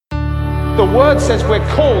The word says we're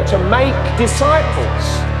called to make disciples.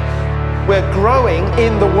 We're growing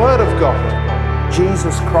in the word of God.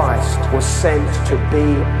 Jesus Christ was sent to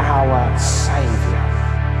be our Saviour.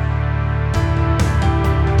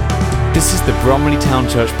 This is the Bromley Town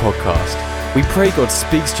Church podcast. We pray God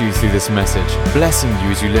speaks to you through this message, blessing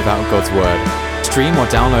you as you live out God's word. Stream or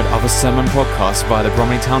download other sermon podcasts via the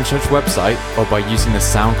Bromley Town Church website or by using the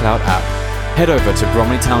SoundCloud app. Head over to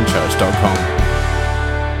bromleytownchurch.com.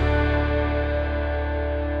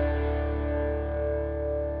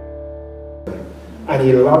 And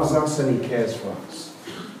he loves us and he cares for us.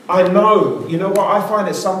 I know, you know what, I find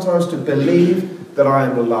it sometimes to believe that I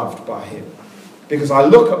am loved by him. Because I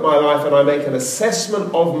look at my life and I make an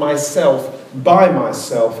assessment of myself by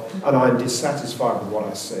myself and I'm dissatisfied with what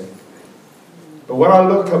I see. But when I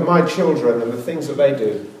look at my children and the things that they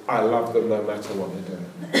do, I love them no matter what they do.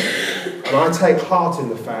 And I take heart in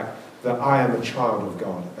the fact that I am a child of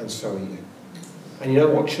God, and so are you. And you know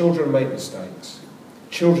what? Children make mistakes.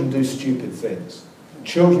 Children do stupid things.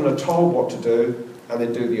 Children are told what to do and they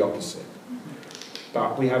do the opposite.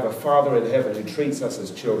 But we have a Father in heaven who treats us as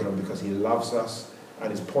children because he loves us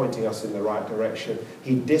and is pointing us in the right direction.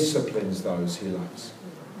 He disciplines those he loves.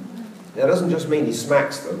 Now, it doesn't just mean he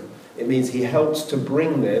smacks them. It means he helps to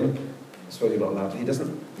bring them. I suppose you're not allowed to. He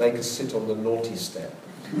doesn't make us sit on the naughty step,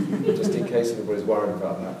 just in case anybody's worried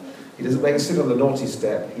about that. He doesn't make us sit on the naughty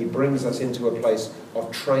step. He brings us into a place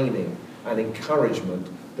of training and encouragement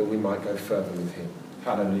that we might go further with him.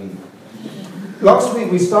 Hallelujah. Last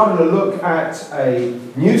week we started to look at a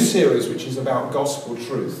new series which is about gospel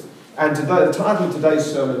truth. And today, the title of today's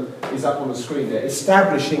sermon is up on the screen there,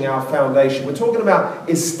 Establishing Our Foundation. We're talking about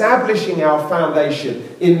establishing our foundation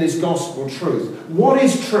in this gospel truth. What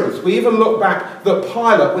is truth? We even look back that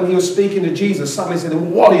Pilate, when he was speaking to Jesus, suddenly said,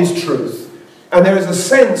 what is truth? And there is a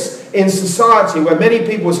sense in society where many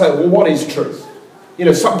people say, well, what is truth? You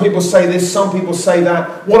know, some people say this, some people say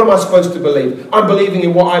that. What am I supposed to believe? I'm believing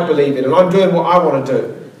in what I believe in, and I'm doing what I want to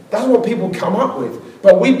do. That's what people come up with.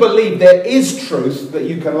 But we believe there is truth that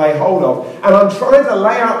you can lay hold of. And I'm trying to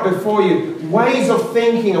lay out before you ways of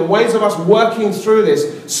thinking and ways of us working through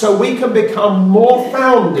this so we can become more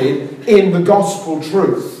founded in the gospel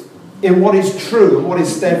truth, in what is true and what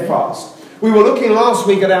is steadfast. We were looking last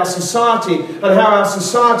week at our society and how our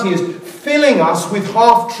society is filling us with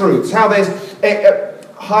half-truths, how there's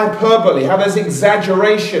hyperbole, how there's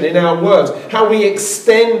exaggeration in our words, how we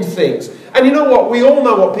extend things. And you know what? We all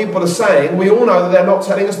know what people are saying. We all know that they're not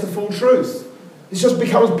telling us the full truth. It just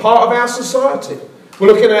becomes part of our society.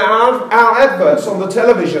 We're looking at our adverts on the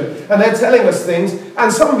television and they're telling us things,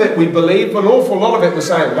 and some of it we believe, but an awful lot of it we're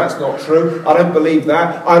saying, well, that's not true, I don't believe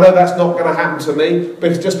that, I know that's not going to happen to me,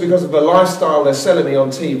 but it's just because of the lifestyle they're selling me on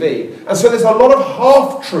TV. And so there's a lot of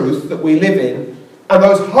half-truth that we live in, and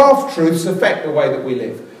those half-truths affect the way that we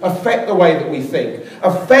live, affect the way that we think,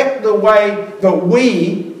 affect the way that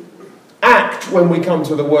we act when we come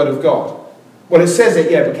to the Word of God. Well, it says it,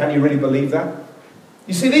 yeah, but can you really believe that?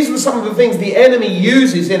 You see, these are some of the things the enemy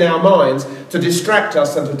uses in our minds to distract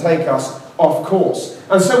us and to take us off course.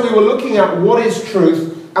 And so we were looking at what is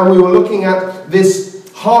truth, and we were looking at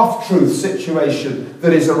this half-truth situation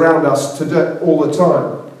that is around us today, all the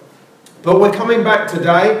time. But we're coming back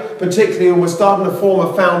today, particularly, and we're starting to form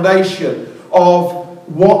a foundation of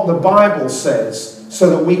what the Bible says so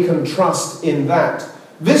that we can trust in that.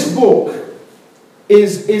 This book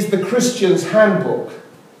is the Christian's handbook.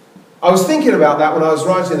 I was thinking about that when I was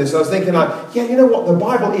writing this. I was thinking, yeah, you know what? The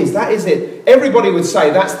Bible is. That is it. Everybody would say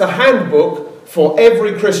that's the handbook for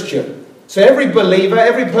every Christian. So every believer,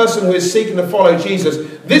 every person who is seeking to follow Jesus,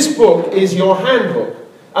 this book is your handbook.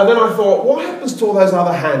 And then I thought, what happens to all those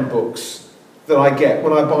other handbooks that I get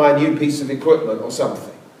when I buy a new piece of equipment or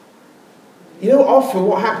something? You know, often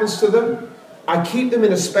what happens to them? I keep them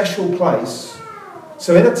in a special place.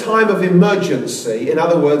 So in a time of emergency, in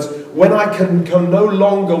other words, when I can no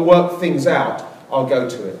longer work things out, I'll go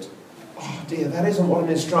to it. Oh dear, that isn't what an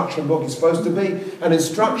instruction book is supposed to be. An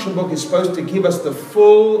instruction book is supposed to give us the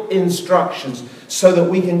full instructions so that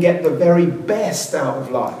we can get the very best out of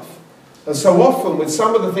life. And so often with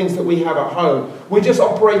some of the things that we have at home, we're just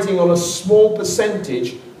operating on a small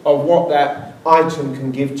percentage of what that item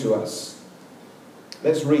can give to us.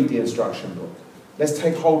 Let's read the instruction book. Let's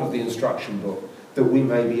take hold of the instruction book, that we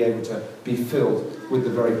may be able to be filled with the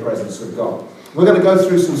very presence of God. We're going to go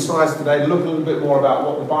through some slides today, look a little bit more about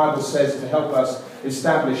what the Bible says to help us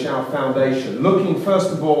establish our foundation. Looking,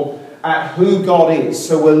 first of all, at who God is.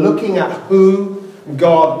 So we're looking at who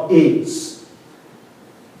God is.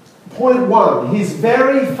 Point one, his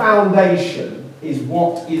very foundation is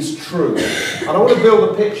what is true. And I want to build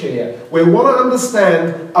a picture here. We want to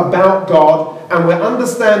understand about God, and we're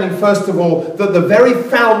understanding, first of all, that the very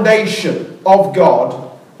foundation of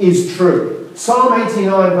God is true. Psalm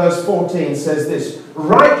 89 verse 14 says this: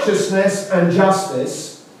 righteousness and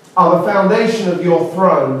justice are the foundation of your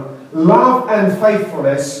throne. Love and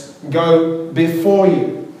faithfulness go before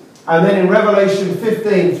you. And then in Revelation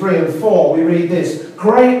 15, 3 and 4, we read this: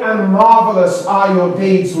 great and marvelous are your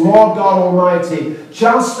deeds, Lord God Almighty.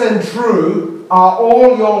 Just and true are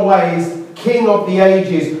all your ways, King of the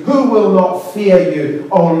ages. Who will not fear you,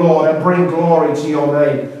 O Lord, and bring glory to your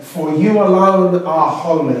name? For you alone are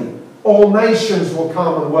holy. All nations will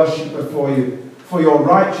come and worship before you, for your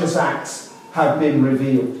righteous acts have been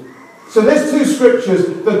revealed. So there's two scriptures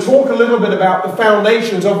that talk a little bit about the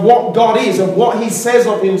foundations of what God is, of what he says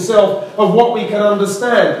of himself, of what we can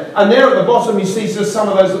understand. And there at the bottom you see just some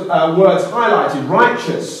of those words highlighted.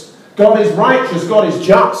 Righteous. God is righteous. God is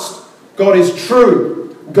just. God is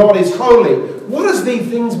true. God is holy. What does these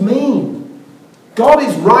things mean? God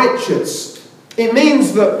is righteous. It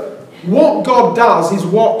means that what God does is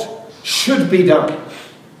what should be done.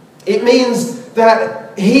 It means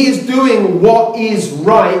that he is doing what is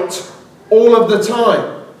right all of the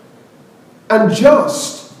time. And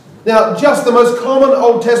just. Now, just, the most common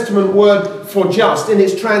Old Testament word for just in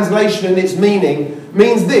its translation and its meaning,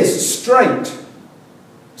 means this: straight.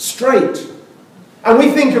 Straight. And we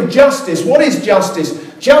think of justice. What is justice?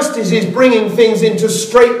 Justice is bringing things into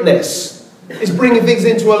straightness. It's bringing things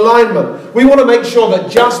into alignment. We want to make sure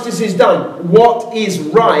that justice is done. What is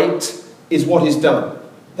right is what is done.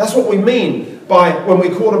 That's what we mean by when we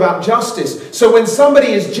call about justice. So when somebody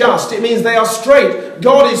is just, it means they are straight.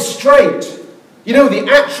 God is straight. You know, the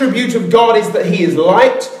attribute of God is that he is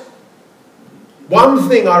light. One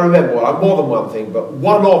thing I remember, well, more than one thing, but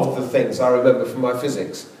one of the things I remember from my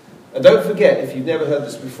physics. And don't forget, if you've never heard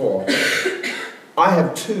this before, I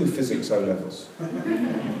have 2 physics O-levels.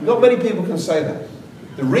 Not many people can say that.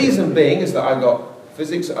 The reason being is that I got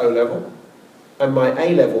physics at O-level, and my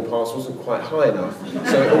A-level pass wasn't quite high enough,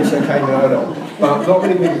 so it also came in O-level. But not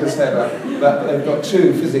many people can say that they've got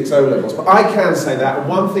 2 physics O-levels. But I can say that. And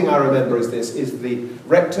one thing I remember is this, is the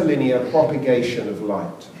rectilinear propagation of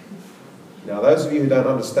light. Now, those of you who don't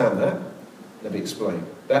understand that, let me explain.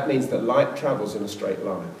 That means that light travels in a straight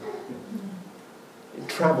line. It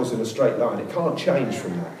travels in a straight line. It can't change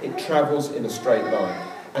from that. It travels in a straight line.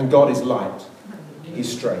 And God is light.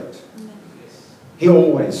 He's straight. He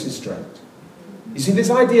always is straight. You see, this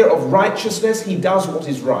idea of righteousness, he does what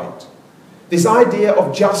is right. This idea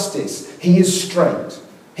of justice, he is straight.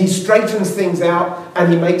 He straightens things out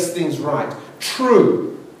and he makes things right.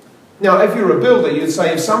 True. Now, if you're a builder, you'd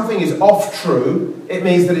say if something is off true, it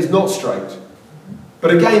means that it's not straight.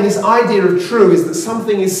 But again, this idea of true is that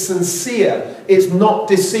something is sincere. It's not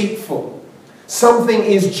deceitful. Something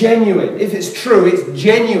is genuine. If it's true, it's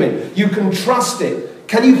genuine. You can trust it.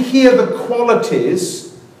 Can you hear the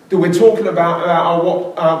qualities that we're talking about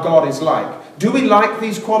what our God is like? Do we like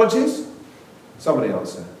these qualities? Somebody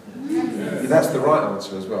answer. Yeah, that's the right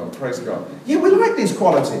answer as well. Praise God. Yeah, we like these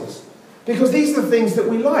qualities because these are the things that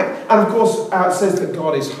we like. And of course, it says that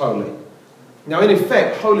God is holy. Now, in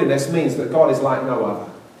effect, holiness means that God is like no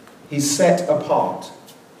other. He's set apart.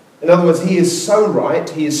 In other words, he is so right,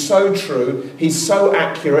 he is so true, he's so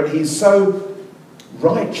accurate, he's so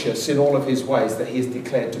righteous in all of his ways that he is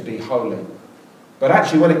declared to be holy. But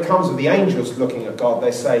actually, when it comes to the angels looking at God,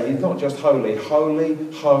 they say he's not just holy, holy,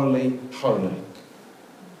 holy, holy.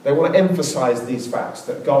 They want to emphasize these facts,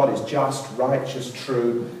 that God is just, righteous,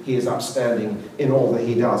 true. He is upstanding in all that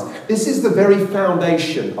he does. This is the very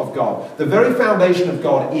foundation of God. The very foundation of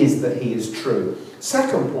God is that he is true.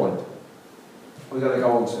 Second point we're going to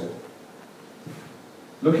go on to.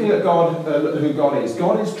 Looking at God, who God is.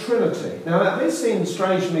 God is Trinity. Now, that may seem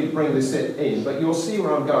strange for me to bring this in, but you'll see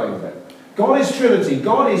where I'm going with it. God is Trinity.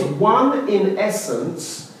 God is one in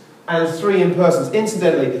essence and 3 in persons.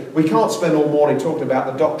 Incidentally, we can't spend all morning talking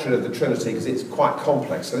about the doctrine of the Trinity because it's quite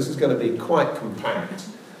complex, so this is going to be quite compact.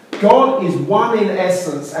 God is one in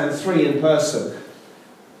essence and 3 in person.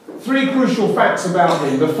 3 crucial facts about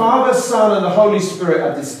him. The Father, Son, and the Holy Spirit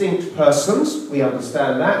are distinct persons. We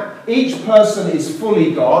understand that. Each person is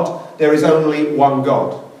fully God. There is only one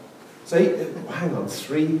God. So, hang on,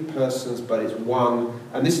 3 persons, but it's one.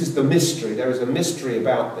 And this is the mystery. There is a mystery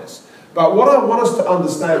about this. But what I want us to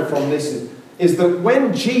understand from this is that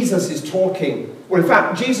when Jesus is talking, well, in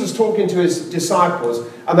fact, Jesus talking to his disciples,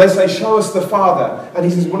 and they say, show us the Father. And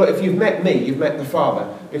he says, well, look, if you've met me, you've met the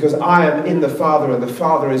Father, because I am in the Father and the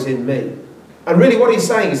Father is in me. And really what he's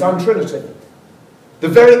saying is, I'm Trinity. The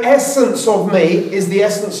very essence of me is the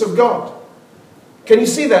essence of God. Can you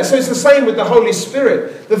see that? So it's the same with the Holy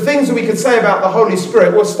Spirit. The things that we could say about the Holy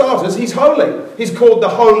Spirit, well, starters, he's holy. He's called the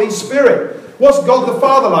Holy Spirit. What's God the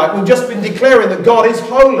Father like? We've just been declaring that God is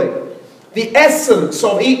holy. The essence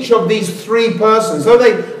of each of these three persons, though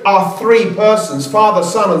they are three persons, Father,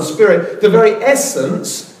 Son, and Spirit, the very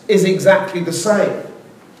essence is exactly the same.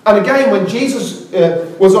 And again, when Jesus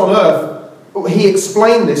was on earth, he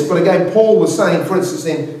explained this, but again, Paul was saying, for instance,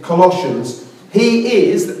 in Colossians, he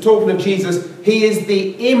is, talking of Jesus, he is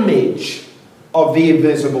the image of the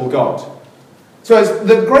invisible God. So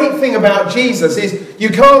the great thing about Jesus is you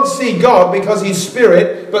can't see God because he's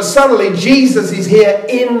spirit, but suddenly Jesus is here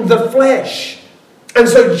in the flesh. And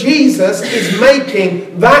so Jesus is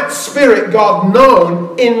making that spirit God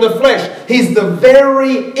known in the flesh. He's the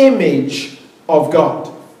very image of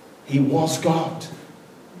God. He was God.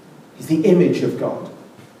 He's the image of God.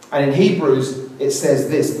 And in Hebrews it says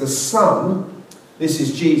this, the Son, this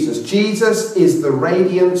is Jesus. Jesus is the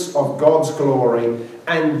radiance of God's glory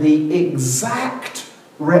and the exact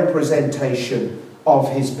representation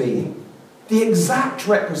of his being. The exact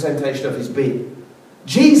representation of his being.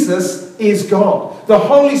 Jesus is God. The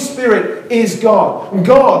Holy Spirit is God.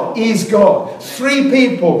 God is God. Three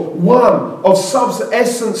people, one of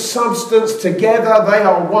essence, substance, together they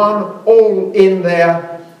are one, all in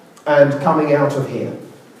there and coming out of here.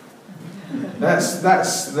 That's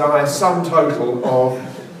the sum total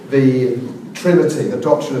of the Trinity, the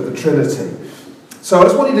doctrine of the Trinity. So I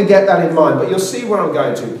just want you to get that in mind, but you'll see where I'm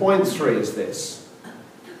going to. Point 3 is this.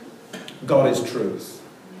 God is truth.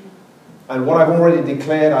 And what I've already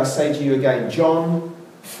declared, I say to you again, John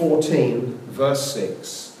 14, verse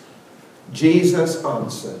 6. Jesus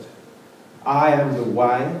answered, I am the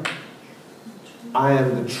way, I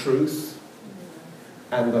am the truth,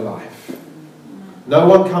 and the life. No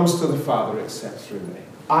one comes to the Father except through me.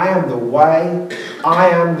 I am the way, I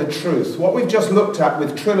am the truth. What we've just looked at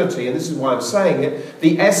with Trinity, and this is why I'm saying it,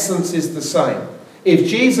 the essence is the same. If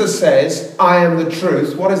Jesus says, I am the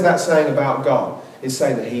truth, what is that saying about God? It's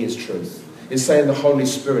saying that he is truth. It's saying the Holy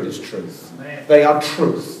Spirit is truth. They are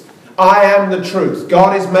truth. I am the truth.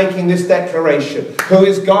 God is making this declaration. Who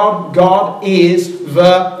is God? God is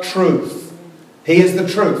the truth. He is the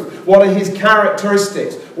truth. What are his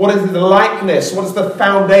characteristics? What is the likeness? What is the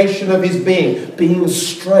foundation of his being? Being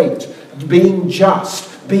straight, being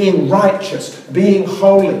just, being righteous, being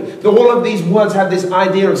holy. All of these words have this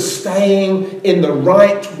idea of staying in the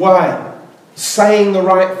right way, saying the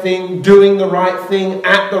right thing, doing the right thing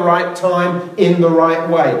at the right time, in the right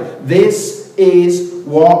way. This is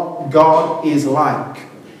what God is like.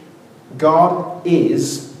 God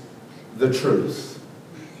is the truth.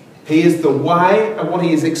 He is the way, and what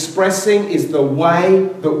he is expressing is the way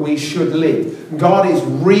that we should live. God is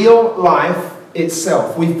real life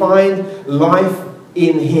itself. We find life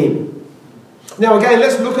in him. Now again,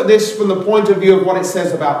 let's look at this from the point of view of what it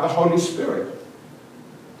says about the Holy Spirit.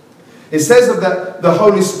 It says that the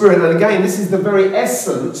Holy Spirit, and again, this is the very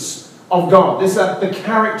essence of God. These are the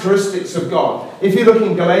characteristics of God. If you look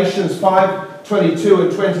in Galatians 5:22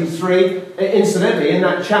 and 23, incidentally, in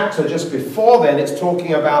that chapter just before then, it's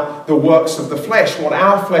talking about the works of the flesh, what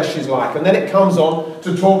our flesh is like. And then it comes on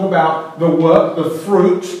to talk about the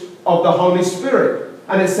fruit of the Holy Spirit.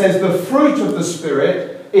 And it says the fruit of the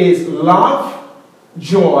Spirit is love,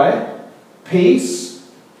 joy,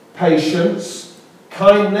 peace, patience,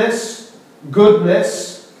 kindness,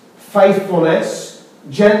 goodness, faithfulness,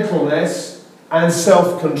 gentleness, and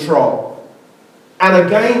self-control. And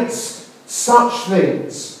against such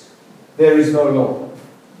things there is no law.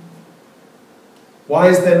 Why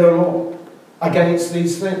is there no law against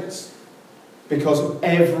these things? Because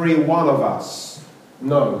every one of us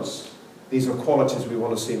knows these are qualities we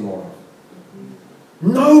want to see more of.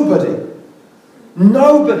 Nobody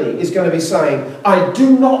is going to be saying, I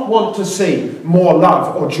do not want to see more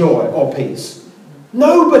love or joy or peace.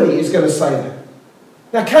 Nobody is going to say that.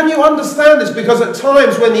 Now, can you understand this? Because at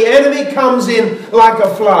times when the enemy comes in like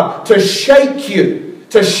a flood to shake you,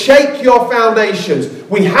 to shake your foundations,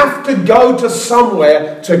 we have to go to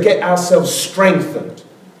somewhere to get ourselves strengthened.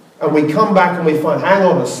 And we come back and we find, hang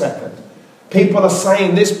on a second. People are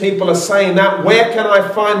saying this, people are saying that. Where can I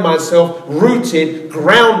find myself rooted,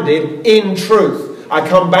 grounded in truth? I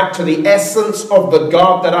come back to the essence of the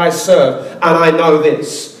God that I serve. And I know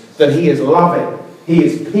this, that he is loving, he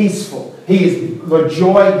is peaceful, he is the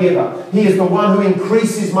joy giver. He is the one who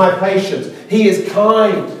increases my patience. He is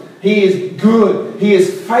kind. He is good. He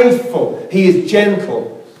is faithful. He is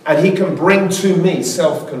gentle. And he can bring to me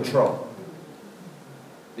self-control.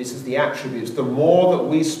 This is the attributes. The more that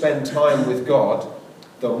we spend time with God,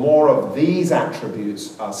 the more of these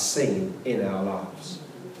attributes are seen in our lives.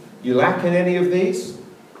 You lack in any of these?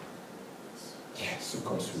 Yes, of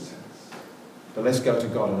course we do. But let's go to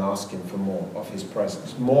God and ask him for more of his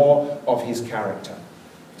presence, more of his character.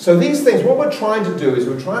 So these things, what we're trying to do is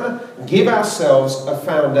we're trying to give ourselves a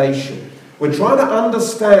foundation. We're trying to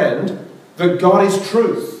understand that God is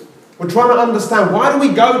truth. We're trying to understand, why do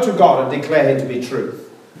we go to God and declare him to be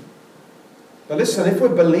truth? But listen, if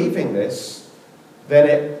we're believing this, then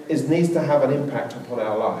it needs to have an impact upon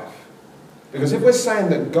our life. Because if we're saying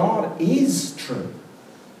that God is true,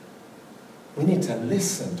 we need to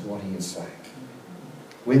listen to what he is saying.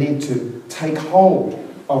 We need to take hold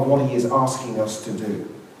of what he is asking us to do.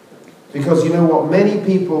 Because you know what? Many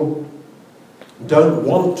people don't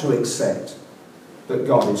want to accept that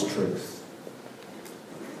God is truth.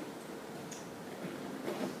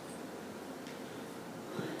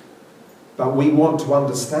 But we want to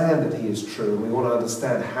understand that he is true, and we want to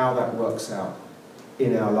understand how that works out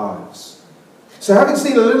in our lives. So having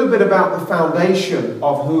seen a little bit about the foundation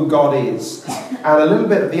of who God is, and a little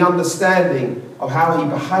bit of the understanding of how he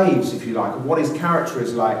behaves, if you like, and what his character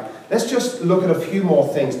is like, let's just look at a few more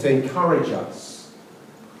things to encourage us.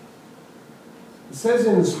 It says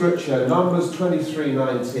in Scripture, Numbers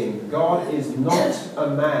 23:19, God is not a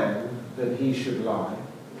man that he should lie,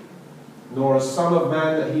 nor a son of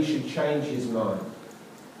man that he should change his mind.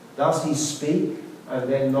 Does he speak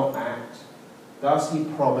and then not act? Does he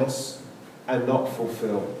promise and not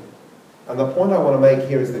fulfill? And the point I want to make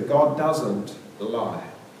here is that God doesn't lie.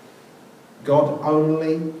 God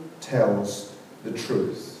only tells the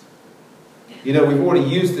truth. You know, we've already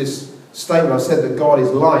used this statement. I've said that God is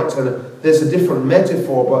light, and there's a different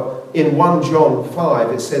metaphor, but in 1 John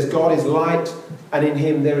 5 it says God is light and in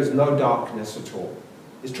him there is no darkness at all.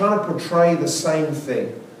 It's trying to portray the same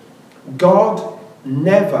thing. God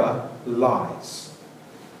never lies.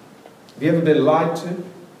 Have you ever been lied to?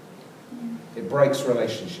 It breaks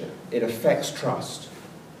relationship. It affects trust.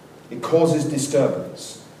 It causes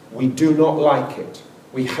disturbance. We do not like it.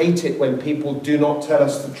 We hate it when people do not tell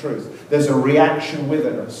us the truth. There's a reaction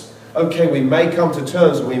within us. Okay, we may come to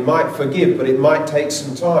terms and we might forgive, but it might take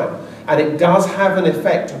some time. And it does have an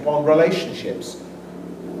effect upon relationships.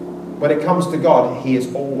 When it comes to God, he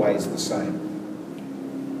is always the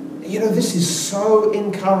same. You know, this is so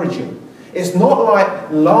encouraging. It's not like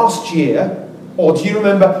last year, or do you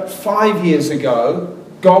remember 5 years ago,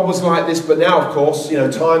 God was like this, but now, of course, you know,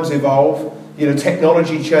 times evolve, you know,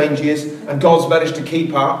 technology changes, and God's managed to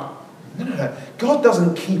keep up. No. God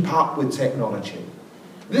doesn't keep up with technology.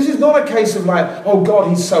 This is not a case of like, oh, God,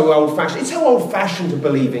 he's so old-fashioned. It's so old-fashioned to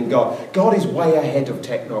believe in God. God is way ahead of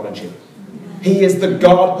technology. He is the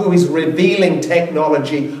God who is revealing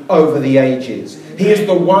technology over the ages. He is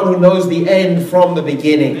the one who knows the end from the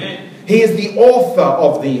beginning. He is the author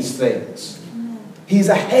of these things. He's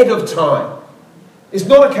ahead of time. It's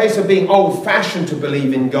not a case of being old-fashioned to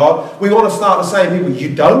believe in God. We want to start saying to people,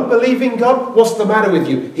 you don't believe in God? What's the matter with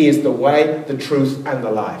you? He is the way, the truth, and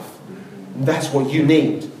the life. And that's what you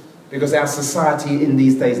need. Because our society in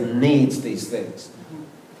these days needs these things.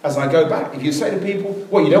 As I go back, if you say to people,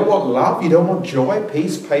 well, you don't want love, you don't want joy,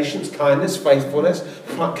 peace, patience, kindness, faithfulness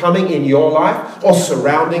coming in your life or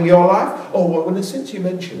surrounding your life? Oh, well, since you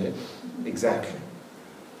mention it, exactly.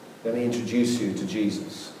 Let me introduce you to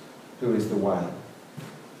Jesus, who is the way.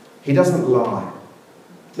 He doesn't lie.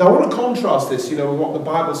 Now, I want to contrast this, with what the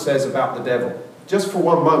Bible says about the devil. Just for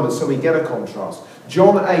one moment, so we get a contrast.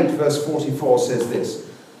 John 8, verse 44 says this.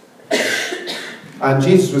 And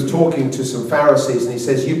Jesus was talking to some Pharisees, and he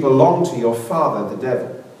says, you belong to your father, the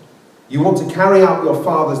devil. You want to carry out your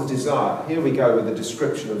father's desire. Here we go with a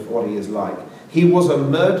description of what he is like. He was a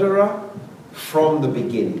murderer from the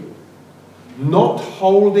beginning, not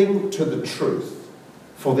holding to the truth,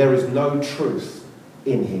 for there is no truth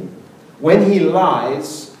in him. When he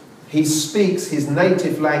lies, he speaks his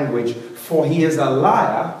native language, for he is a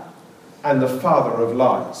liar and the father of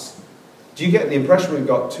lies. Do you get the impression we've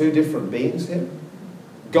got two different beings here?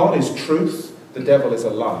 God is truth, the devil is a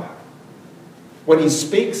liar. When he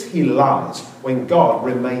speaks, he lies. When God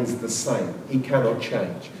remains the same, he cannot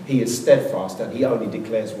change. He is steadfast and he only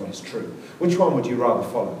declares what is true. Which one would you rather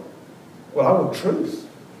follow? Well, I want truth.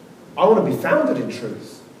 I want to be founded in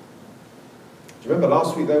truth. Do you remember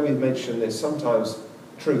last week, though, we mentioned this? Sometimes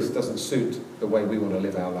truth doesn't suit the way we want to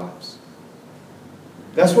live our lives.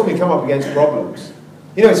 That's when we come up against problems.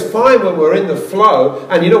 It's fine when we're in the flow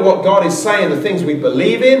and you know what God is saying, the things we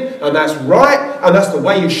believe in, and that's right, and that's the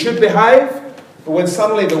way you should behave. But when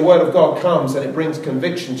suddenly the word of God comes and it brings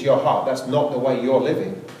conviction to your heart, that's not the way you're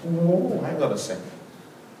living. Whoa, hang on a second.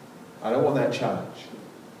 I don't want that challenge.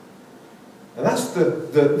 And that's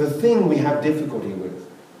the thing we have difficulty with.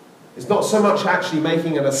 It's not so much actually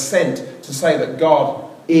making an assent to say that God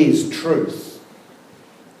is truth.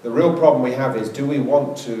 The real problem we have is, do we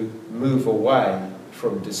want to move away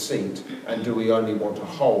from deceit, and do we only want to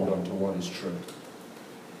hold on to what is true?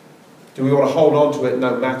 Do we want to hold on to it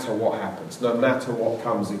no matter what happens, no matter what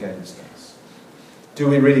comes against us? Do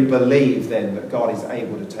we really believe then that God is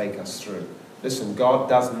able to take us through? Listen, God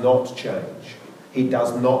does not change. He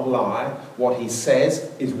does not lie. What he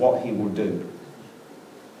says is what he will do.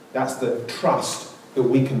 That's the trust that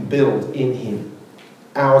we can build in him.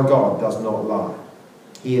 Our God does not lie.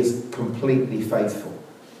 He is completely faithful.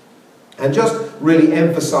 And just really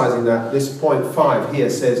emphasizing that, this point 5 here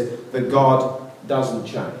says that God doesn't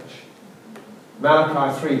change.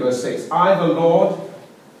 Malachi 3 verse 6, I, the Lord,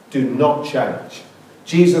 do not change.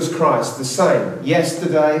 Jesus Christ, the same,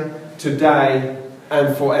 yesterday, today,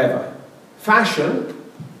 and forever. Fashion,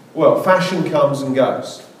 well, fashion comes and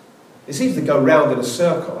goes. It seems to go round in a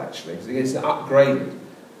circle, actually. It's upgraded.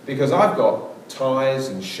 Because I've got ties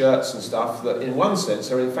and shirts and stuff that, in one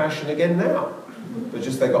sense, are in fashion again now. But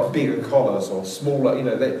just they've got bigger collars or smaller,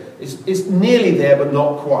 it's nearly there, but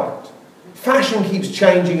not quite. Fashion keeps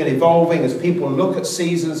changing and evolving as people look at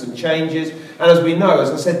seasons and changes. And as we know, as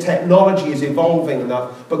I said, technology is evolving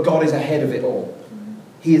enough, but God is ahead of it all.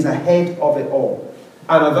 He is ahead of it all.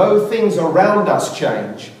 And although things around us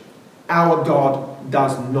change, our God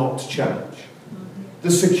does not change.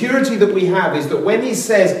 The security that we have is that when he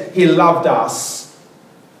says he loved us,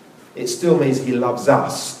 it still means he loves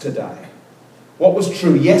us today. What was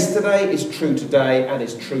true yesterday is true today and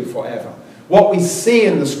is true forever. What we see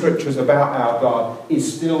in the scriptures about our God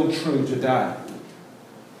is still true today.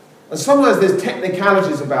 And sometimes there's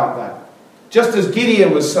technicalities about that. Just as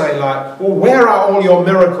Gideon was saying, like, well, where are all your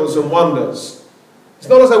miracles and wonders? It's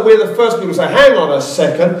not as though we're the first people to say, hang on a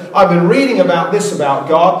second, I've been reading about this about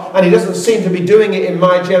God, and he doesn't seem to be doing it in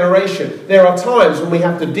my generation. There are times when we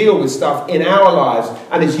have to deal with stuff in our lives,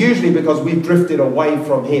 and it's usually because we've drifted away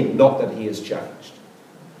from him, not that he has changed.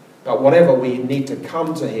 But whatever, we need to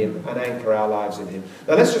come to him and anchor our lives in him.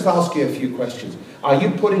 Now let's just ask you a few questions. Are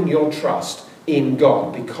you putting your trust in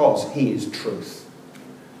God because he is truth?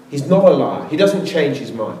 He's not a liar. He doesn't change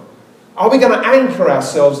his mind. Are we going to anchor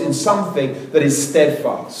ourselves in something that is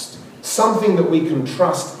steadfast? Something that we can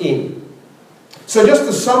trust in? So just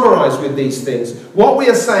to summarize with these things, what we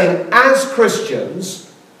are saying as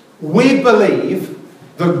Christians, we believe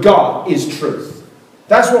that God is truth.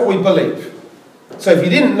 That's what we believe. So if you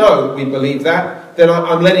didn't know we believe that, then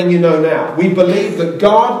I'm letting you know now. We believe that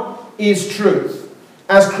God is truth.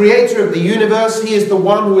 As creator of the universe, he is the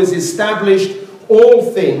one who has established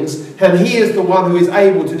all things, and he is the one who is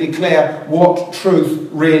able to declare what truth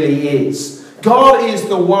really is. God is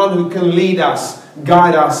the one who can lead us,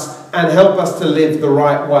 guide us, and help us to live the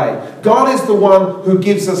right way. God is the one who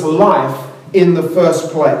gives us life in the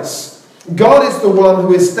first place. God is the one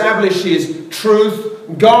who establishes truth.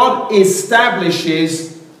 God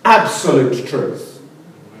establishes absolute truth.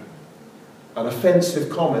 An offensive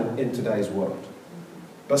comment in today's world,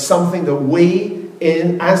 but something that we,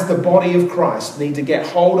 as the body of Christ, need to get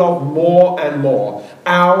hold of more and more.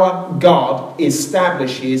 Our God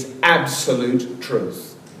establishes absolute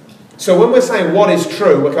truth. So when we're saying what is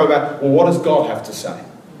true, we're coming back, well, what does God have to say?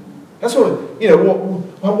 That's what,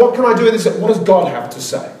 what can I do in this? What does God have to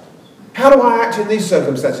say? How do I act in these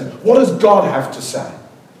circumstances? What does God have to say?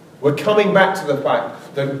 We're coming back to the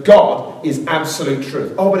fact that God is absolute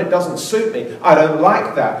truth. Oh, but it doesn't suit me. I don't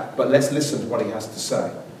like that. But let's listen to what he has to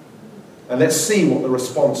say. And let's see what the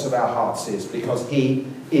response of our hearts is, because he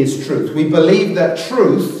is truth. We believe that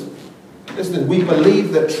truth, listen, we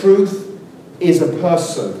believe that truth is a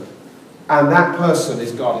person, and that person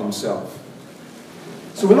is God himself.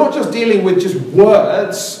 So we're not just dealing with just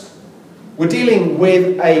words, we're dealing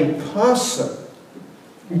with a person.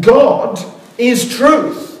 God is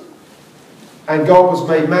truth. And God was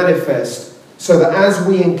made manifest so that as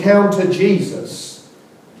we encounter Jesus,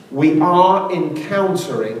 we are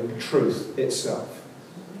encountering truth itself.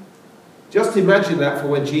 Just imagine that for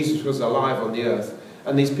when Jesus was alive on the earth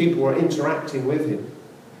and these people were interacting with him.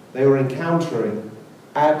 They were encountering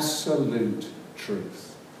absolute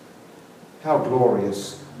truth. How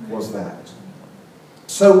glorious was that?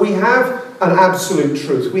 So we have an absolute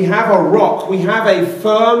truth. We have a rock. We have a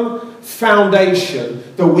firm foundation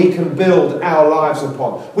that we can build our lives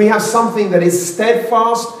upon. We have something that is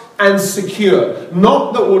steadfast and secure.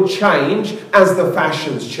 Not that will change as the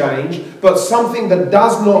fashions change, but something that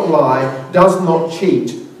does not lie, does not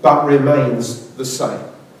cheat, but remains the same.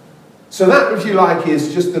 So that, if you like,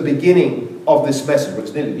 is just the beginning of this message. Well,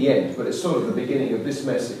 it's nearly the end, but it's sort of the beginning of this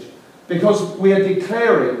message. Because we are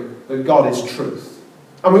declaring that God is truth.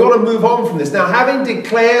 And we want to move on from this. Now, having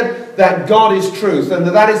declared that God is truth and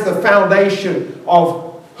that is the foundation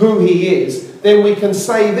of who he is, then we can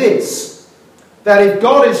say this, that if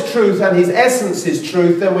God is truth and his essence is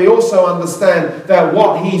truth, then we also understand that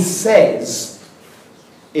what he says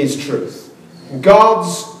is truth.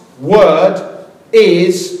 God's word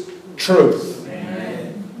is truth.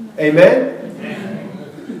 Amen? Amen?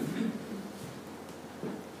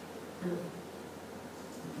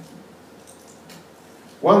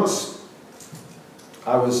 Once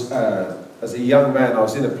I was, as a young man, I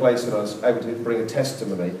was in a place and I was able to bring a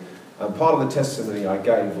testimony. And part of the testimony I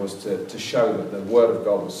gave was to show that the Word of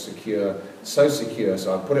God was secure, so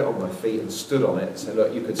I put it on my feet and stood on it and said,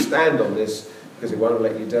 look, you could stand on this because it won't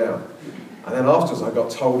let you down. And then afterwards I got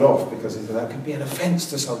told off because he said, that could be an offence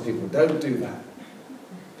to some people. Don't do that.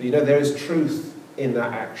 But you know, there is truth in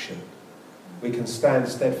that action. We can stand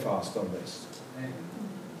steadfast on this.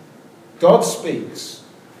 God speaks.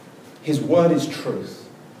 His word is truth.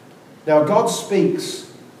 Now, God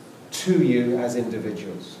speaks to you as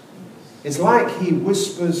individuals. It's like he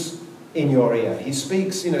whispers in your ear. He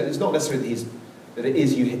speaks, you know, it's not necessarily that it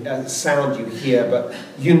is a sound you hear, but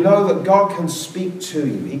you know that God can speak to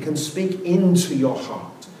you. He can speak into your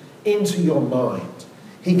heart, into your mind.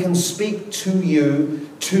 He can speak to you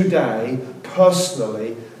today,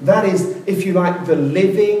 personally. That is, if you like, the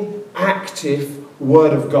living, active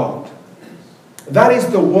Word of God. That is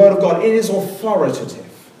the Word of God. It is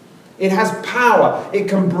authoritative. It has power. It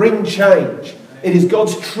can bring change. It is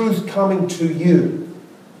God's truth coming to you.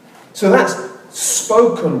 So that's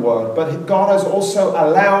spoken word. But God has also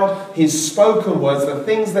allowed his spoken words, the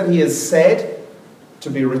things that he has said, to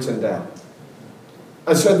be written down.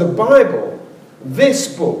 And so the Bible,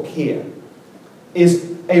 this book here,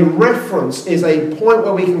 is a reference, is a point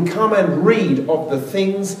where we can come and read of the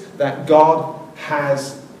things that God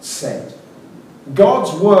has said.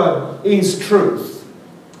 God's word is truth,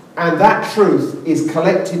 and that truth is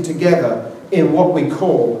collected together in what we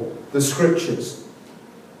call the Scriptures.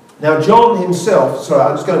 Now, John himself, sorry,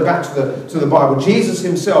 I'm just going back to the Bible. Jesus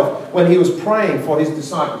himself, when he was praying for his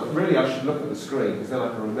disciples, really I should look at the screen because then I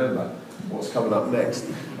can remember what's coming up next,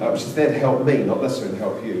 which is there to help me, not necessarily to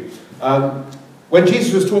help you. When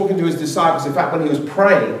Jesus was talking to his disciples, in fact, when he was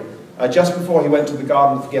praying, just before he went to the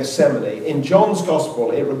Garden of Gethsemane, in John's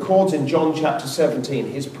Gospel, it records in John chapter 17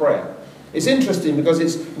 his prayer. It's interesting because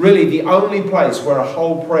it's really the only place where a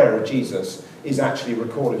whole prayer of Jesus is actually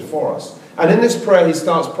recorded for us. And in this prayer, he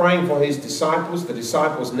starts praying for his disciples, the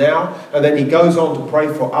disciples now, and then he goes on to pray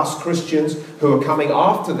for us Christians who are coming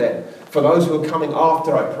after them. For those who are coming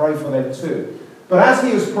after, I pray for them too. But as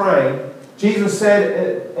he was praying, Jesus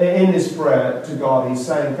said in this prayer to God, he's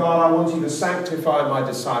saying, God, I want you to sanctify my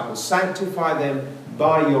disciples. Sanctify them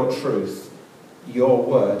by your truth. Your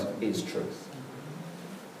word is truth.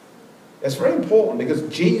 It's very important because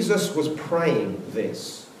Jesus was praying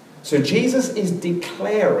this. So Jesus is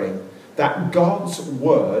declaring that God's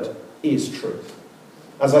word is truth.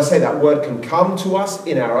 As I say, that word can come to us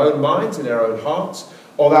in our own minds, in our own hearts,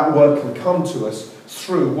 or that word can come to us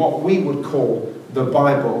through what we would call the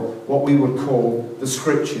Bible, what we would call the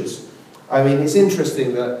Scriptures. I mean, it's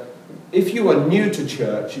interesting that if you were new to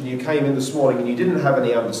church and you came in this morning and you didn't have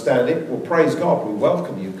any understanding, well, praise God, we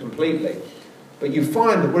welcome you completely. But you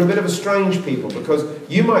find that we're a bit of a strange people because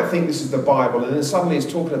you might think this is the Bible and then suddenly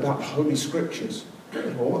it's talking about the Holy Scriptures.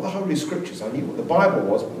 Well, what are the Holy Scriptures? I knew what the Bible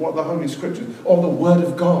was, but what are the Holy Scriptures? Or the Word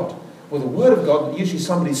of God. Well, the Word of God, usually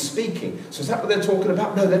somebody's speaking. So is that what they're talking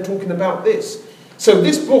about? No, they're talking about this. So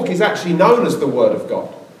this book is actually known as the Word of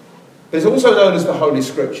God. But it's also known as the Holy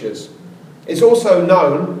Scriptures. It's also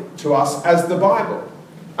known to us as the Bible.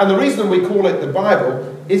 And the reason we call it the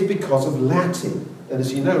Bible is because of Latin. And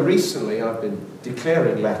as you know, recently I've been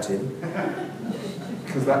declaring Latin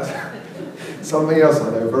because that's something else I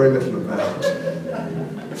know very little about.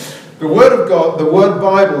 The Word of God, the word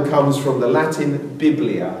Bible comes from the Latin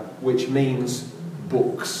Biblia, which means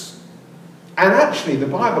books. And actually the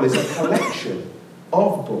Bible is a collection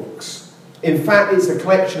of books. In fact, it's a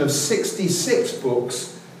collection of 66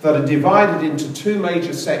 books that are divided into two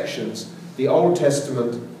major sections, the Old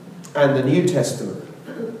Testament and the New Testament.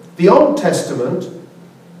 The Old Testament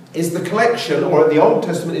is the collection, or the Old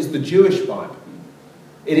Testament is the Jewish Bible.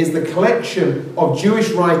 It is the collection of Jewish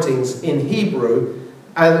writings in Hebrew,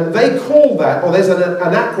 and they call that, or there's an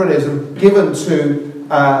anachronism given to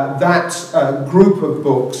that group of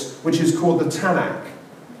books, which is called the Tanakh.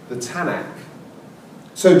 The Tanakh.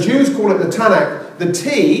 So Jews call it the Tanakh. The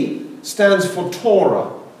T stands for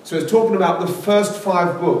Torah. So it's talking about the first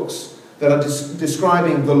 5 books that are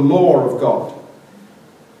describing the law of God.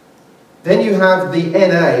 Then you have the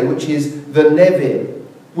NA, which is the Nevi'im.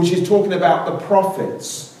 which is talking about the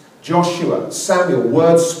prophets, Joshua, Samuel,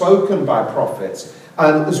 words spoken by prophets,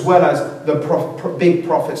 and as well as the big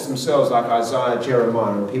prophets themselves like Isaiah,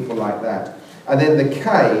 Jeremiah, and people like that. And then the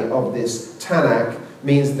K of this Tanakh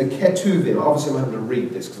means the Ketuvim. Obviously, I'm having to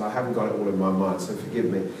read this because I haven't got it all in my mind, so forgive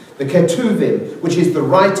me. The Ketuvim, which is the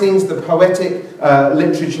writings, the poetic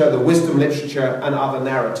literature, the wisdom literature, and other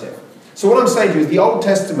narrative. So what I'm saying to you is the Old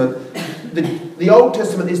Testament, the Old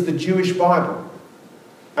Testament is the Jewish Bible.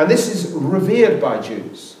 And this is revered by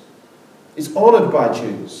Jews. It's honoured by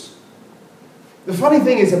Jews. The funny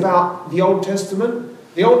thing is about the Old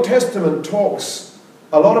Testament talks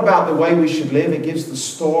a lot about the way we should live. It gives the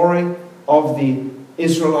story of the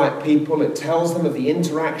Israelite people. It tells them of the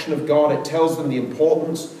interaction of God. It tells them the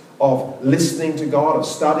importance of listening to God, of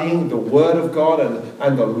studying the Word of God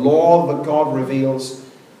and the law that God reveals.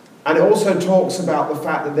 And it also talks about the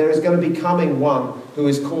fact that there is going to be coming one who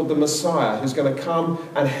is called the Messiah, who's going to come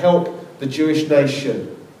and help the Jewish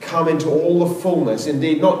nation come into all the fullness.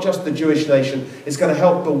 Indeed, not just the Jewish nation, it's going to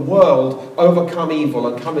help the world overcome evil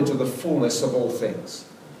and come into the fullness of all things.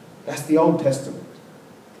 That's the Old Testament.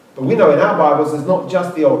 But we know in our Bibles there's not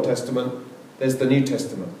just the Old Testament, there's the New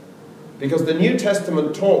Testament. Because the New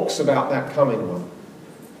Testament talks about that coming one.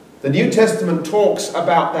 The New Testament talks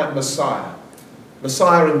about that Messiah.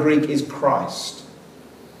 Messiah in Greek is Christ.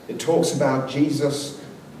 It talks about Jesus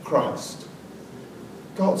Christ,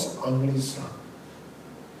 God's only Son,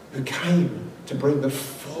 who came to bring the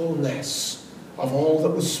fullness of all that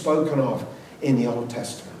was spoken of in the Old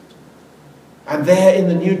Testament. And there in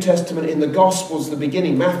the New Testament, in the Gospels, the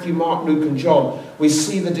beginning, Matthew, Mark, Luke, and John, we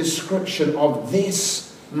see the description of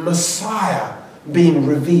this Messiah being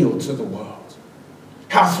revealed to the world.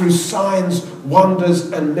 How through signs,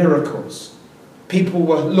 wonders, and miracles, people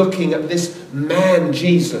were looking at this man,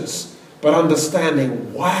 Jesus, but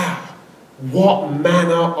understanding, wow, what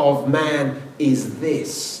manner of man is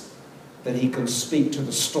this? That he can speak to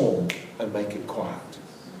the storm and make it quiet.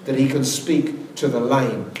 That he can speak to the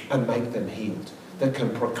lame and make them healed. That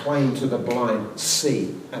can proclaim to the blind,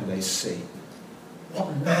 see, and they see.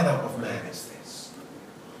 What manner of man is this?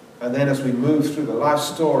 And then as we move through the life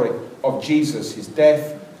story of Jesus, his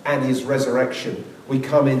death and his resurrection, we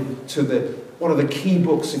come into one of the key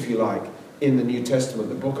books, if you like, in the New Testament,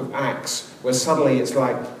 the book of Acts, where suddenly it's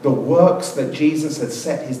like the works that Jesus had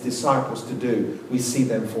set his disciples to do, we see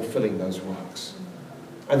them fulfilling those works.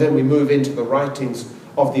 And then we move into the writings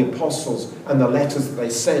of the apostles and the letters that they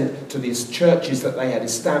sent to these churches that they had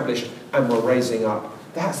established and were raising up.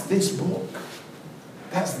 That's this book.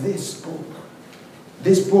 That's this book.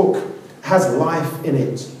 This book has life in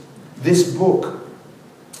it. This book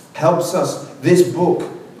helps us. This book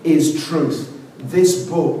is truth. This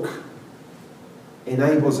book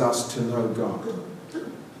enables us to know God.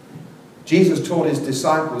 Jesus taught his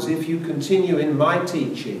disciples, if you continue in my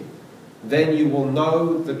teaching, then you will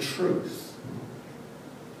know the truth,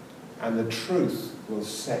 and the truth will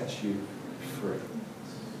set you free.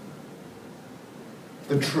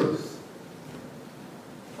 The truth.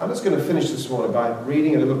 I'm just going to finish this morning by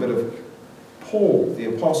reading a little bit of Paul, the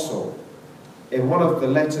apostle, in one of the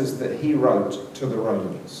letters that he wrote to the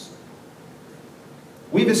Romans.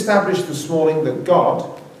 We've established this morning that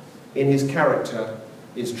God, in his character,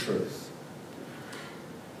 is truth.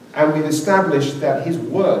 And we've established that his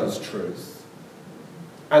word is truth.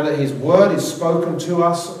 And that his word is spoken to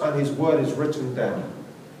us and his word is written down.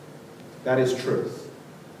 That is truth.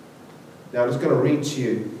 Now I'm just going to read to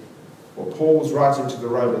you what Paul was writing to the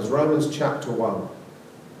Romans. Romans chapter 1,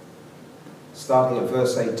 starting at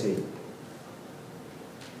verse 18.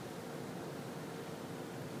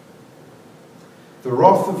 The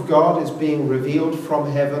wrath of God is being revealed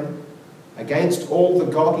from heaven against all the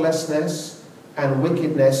godlessness and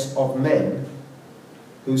wickedness of men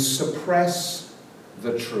who suppress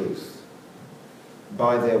the truth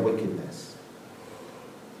by their wickedness.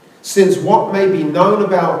 Since what may be known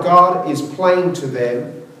about God is plain to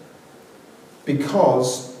them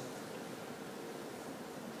because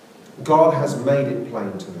God has made it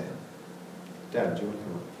plain to them. Dad, do you want to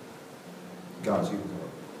come on? Guys, you can come on.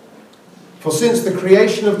 For since the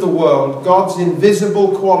creation of the world, God's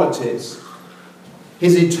invisible qualities,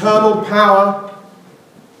 his eternal power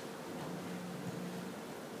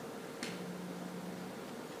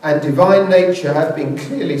and divine nature have been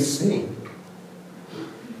clearly seen,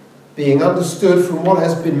 being understood from what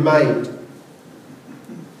has been made,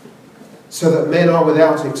 so that men are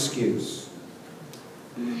without excuse.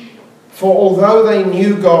 For although they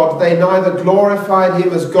knew God, they neither glorified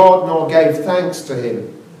him as God nor gave thanks to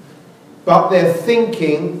him. But their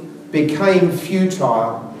thinking became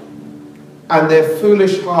futile, and their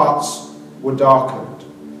foolish hearts were darkened.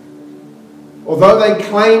 Although they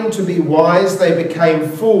claimed to be wise, they became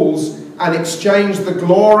fools and exchanged the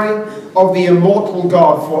glory of the immortal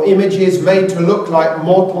God for images made to look like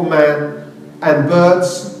mortal man and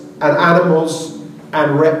birds and animals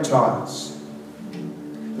and reptiles.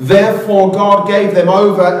 Therefore God gave them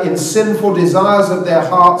over in sinful desires of their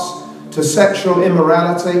hearts to sexual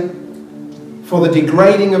immorality, for the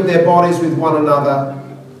degrading of their bodies with one another.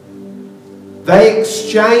 They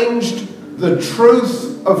exchanged the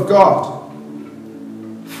truth of God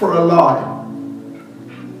for a lie.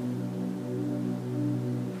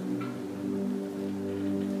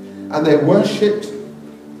 And they worshipped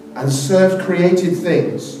and served created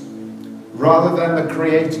things rather than the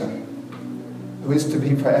Creator, who is to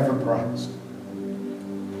be forever praised.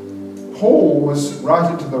 Paul was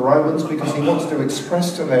writing to the Romans because he wants to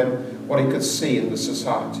express to them what he could see in the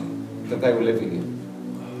society that they were living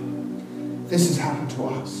in. This has happened to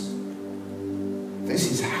us.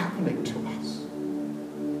 This is happening to us.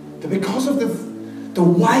 That because of the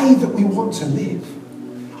way that we want to live,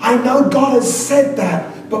 I know God has said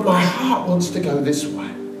that, but my heart wants to go this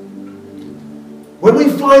way. When we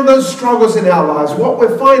find those struggles in our lives, what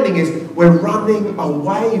we're finding is we're running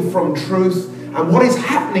away from truth. And what is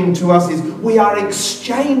happening to us is we are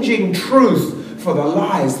exchanging truth for the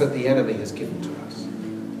lies that the enemy has given to us.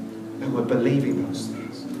 And we're believing those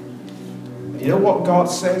things. And you know what God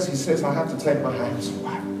says? He says, I have to take my hands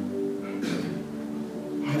away.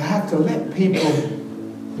 I have to let people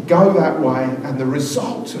go that way. And the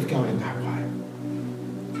result of going that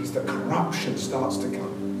way is that corruption starts to come.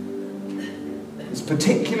 It's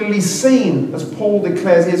particularly seen, as Paul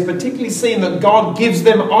declares, it's particularly seen that God gives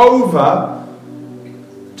them over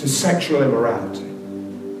to sexual immorality.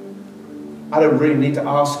 I don't really need to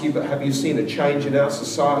ask you, but have you seen a change in our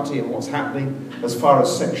society and what's happening as far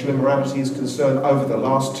as sexual immorality is concerned over the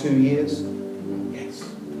last 2 years? Yes.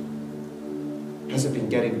 Has it been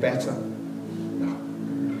getting better? No.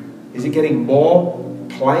 Is it getting more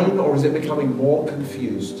plain, or is it becoming more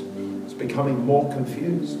confused? It's becoming more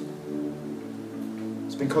confused.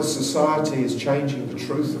 It's because society is changing the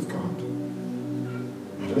truth of God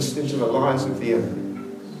and listening to the lies of the enemy.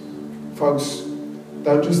 Folks,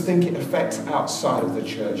 don't just think it affects outside of the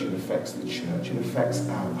church. It affects the church. It affects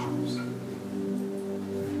our lives.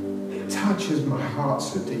 It touches my heart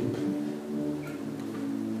so deeply.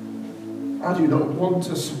 I do not want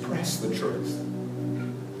to suppress the truth.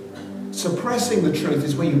 Suppressing the truth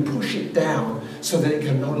is when you push it down so that it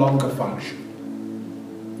can no longer function.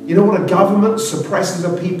 You know what a government suppresses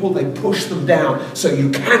a people? They push them down so you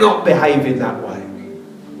cannot behave in that way.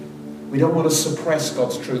 We don't want to suppress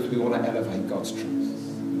God's truth. We want to elevate God's truth.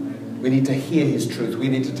 We need to hear His truth. We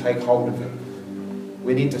need to take hold of it.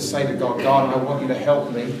 We need to say to God, God, I want you to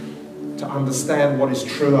help me to understand what is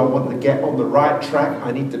true. I want to get on the right track.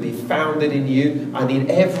 I need to be founded in you. I need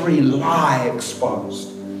every lie exposed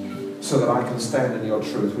so that I can stand in your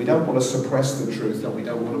truth. We don't want to suppress the truth, and we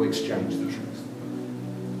don't want to exchange the truth.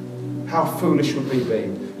 How foolish would we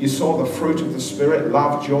be? You saw the fruit of the Spirit: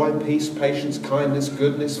 love, joy, peace, patience, kindness,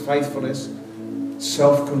 goodness, faithfulness,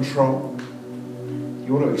 self-control.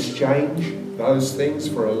 You want to exchange those things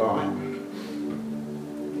for a lie?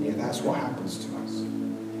 Yeah, that's what happens to us.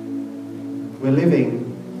 We're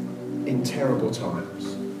living in terrible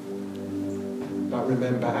times. But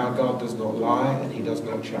remember, our God does not lie and He does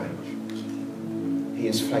not change. He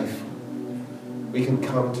is faithful. We can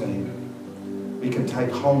come to Him. We can take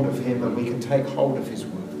hold of Him, and we can take hold of His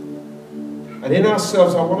word. And in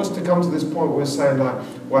ourselves, I want us to come to this point where we're saying, like,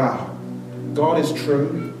 wow, God is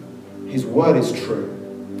true. His word is true.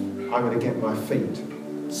 I'm going to get my feet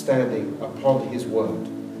standing upon His word,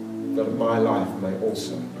 that my life may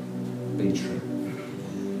also be true.